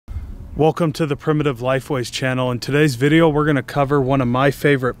Welcome to the Primitive Lifeways channel. In today's video, we're going to cover one of my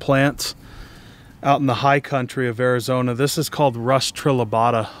favorite plants out in the high country of Arizona. This is called Rhus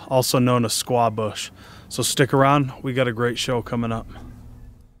Trilobata, also known as squaw bush. So stick around, we got a great show coming up.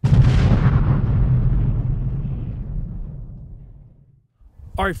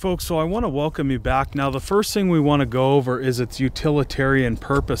 All right, folks, so I want to welcome you back. Now, the first thing we want to go over is its utilitarian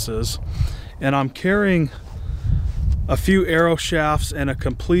purposes. And I'm carrying a few arrow shafts and a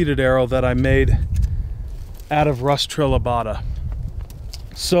completed arrow that I made out of Rhus Trilobata.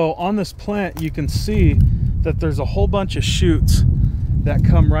 So on this plant, you can see that there's a whole bunch of shoots that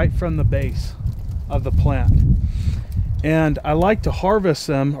come right from the base of the plant. And I like to harvest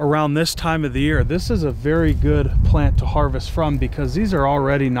them around this time of the year. This is a very good plant to harvest from because these are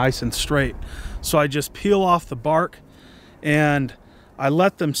already nice and straight. So I just peel off the bark and I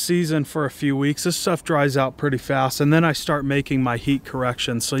let them season for a few weeks. This stuff dries out pretty fast, and then I start making my heat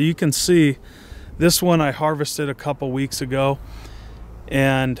corrections. So you can see this one I harvested a couple weeks ago,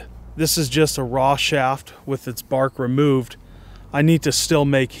 and this is just a raw shaft with its bark removed. I need to still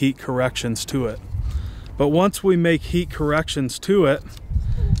make heat corrections to it. But once we make heat corrections to it,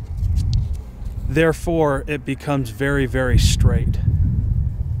 therefore it becomes very, very straight.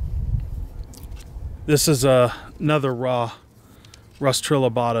 This is another raw Rhus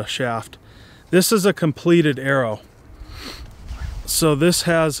Trilobata shaft. This is a completed arrow. So this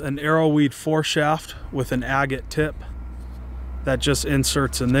has an arrowweed foreshaft with an agate tip that just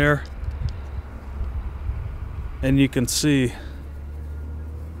inserts in there. And you can see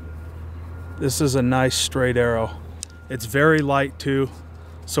this is a nice straight arrow. It's very light too,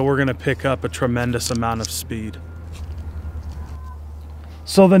 so we're gonna pick up a tremendous amount of speed.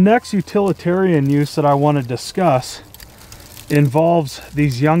 So the next utilitarian use that I want to discuss involves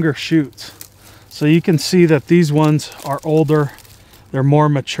these younger shoots. So you can see that these ones are older, they're more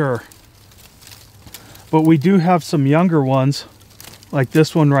mature. But we do have some younger ones, like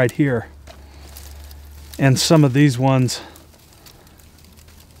this one right here, and some of these ones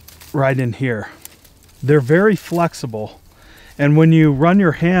right in here. They're very flexible, and when you run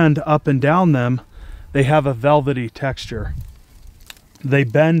your hand up and down them, they have a velvety texture. They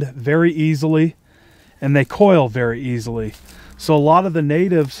bend very easily and they coil very easily. So a lot of the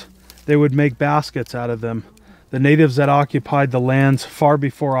natives, they would make baskets out of them. The natives that occupied the lands far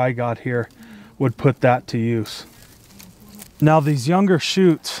before I got here would put that to use. Now these younger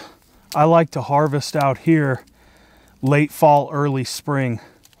shoots, I like to harvest out here late fall, early spring.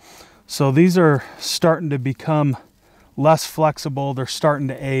 So these are starting to become less flexible. They're starting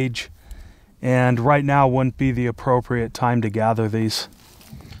to age. And right now wouldn't be the appropriate time to gather these.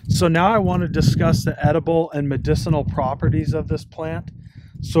 So now I want to discuss the edible and medicinal properties of this plant.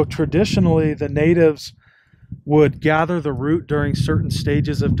 So traditionally, the natives would gather the root during certain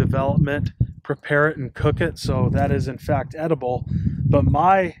stages of development, prepare it and cook it. So that is in fact edible. But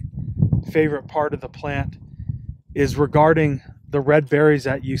my favorite part of the plant is regarding the red berries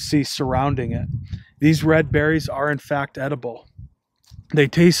that you see surrounding it. These red berries are in fact edible. They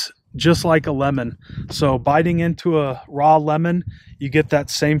taste just like a lemon. So biting into a raw lemon, you get that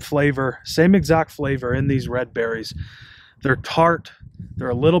same flavor, same exact flavor in these red berries. They're tart, they're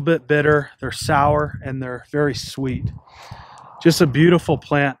a little bit bitter, they're sour, and they're very sweet. Just a beautiful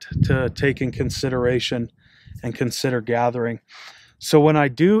plant to take in consideration and consider gathering. So when I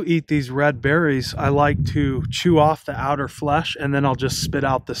do eat these red berries, I like to chew off the outer flesh and then I'll just spit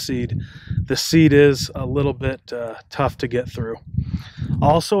out the seed. The seed is a little bit tough to get through. I'll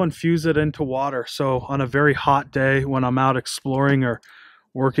also infuse it into water. So on a very hot day when I'm out exploring or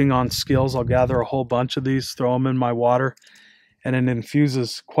working on skills, I'll gather a whole bunch of these, throw them in my water, and it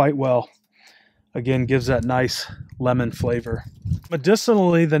infuses quite well. Again, gives that nice lemon flavor.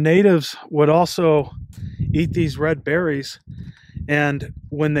 Medicinally, the natives would also eat these red berries, and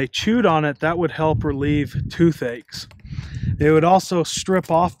when they chewed on it, that would help relieve toothaches. They would also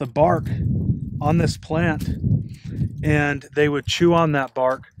strip off the bark on this plant and they would chew on that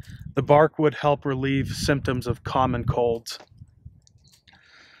bark. The bark would help relieve symptoms of common colds.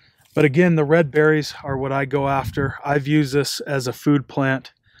 But again, the red berries are what I go after. I've used this as a food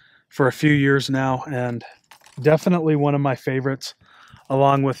plant for a few years now, and definitely one of my favorites,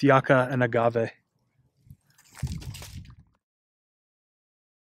 along with yucca and agave.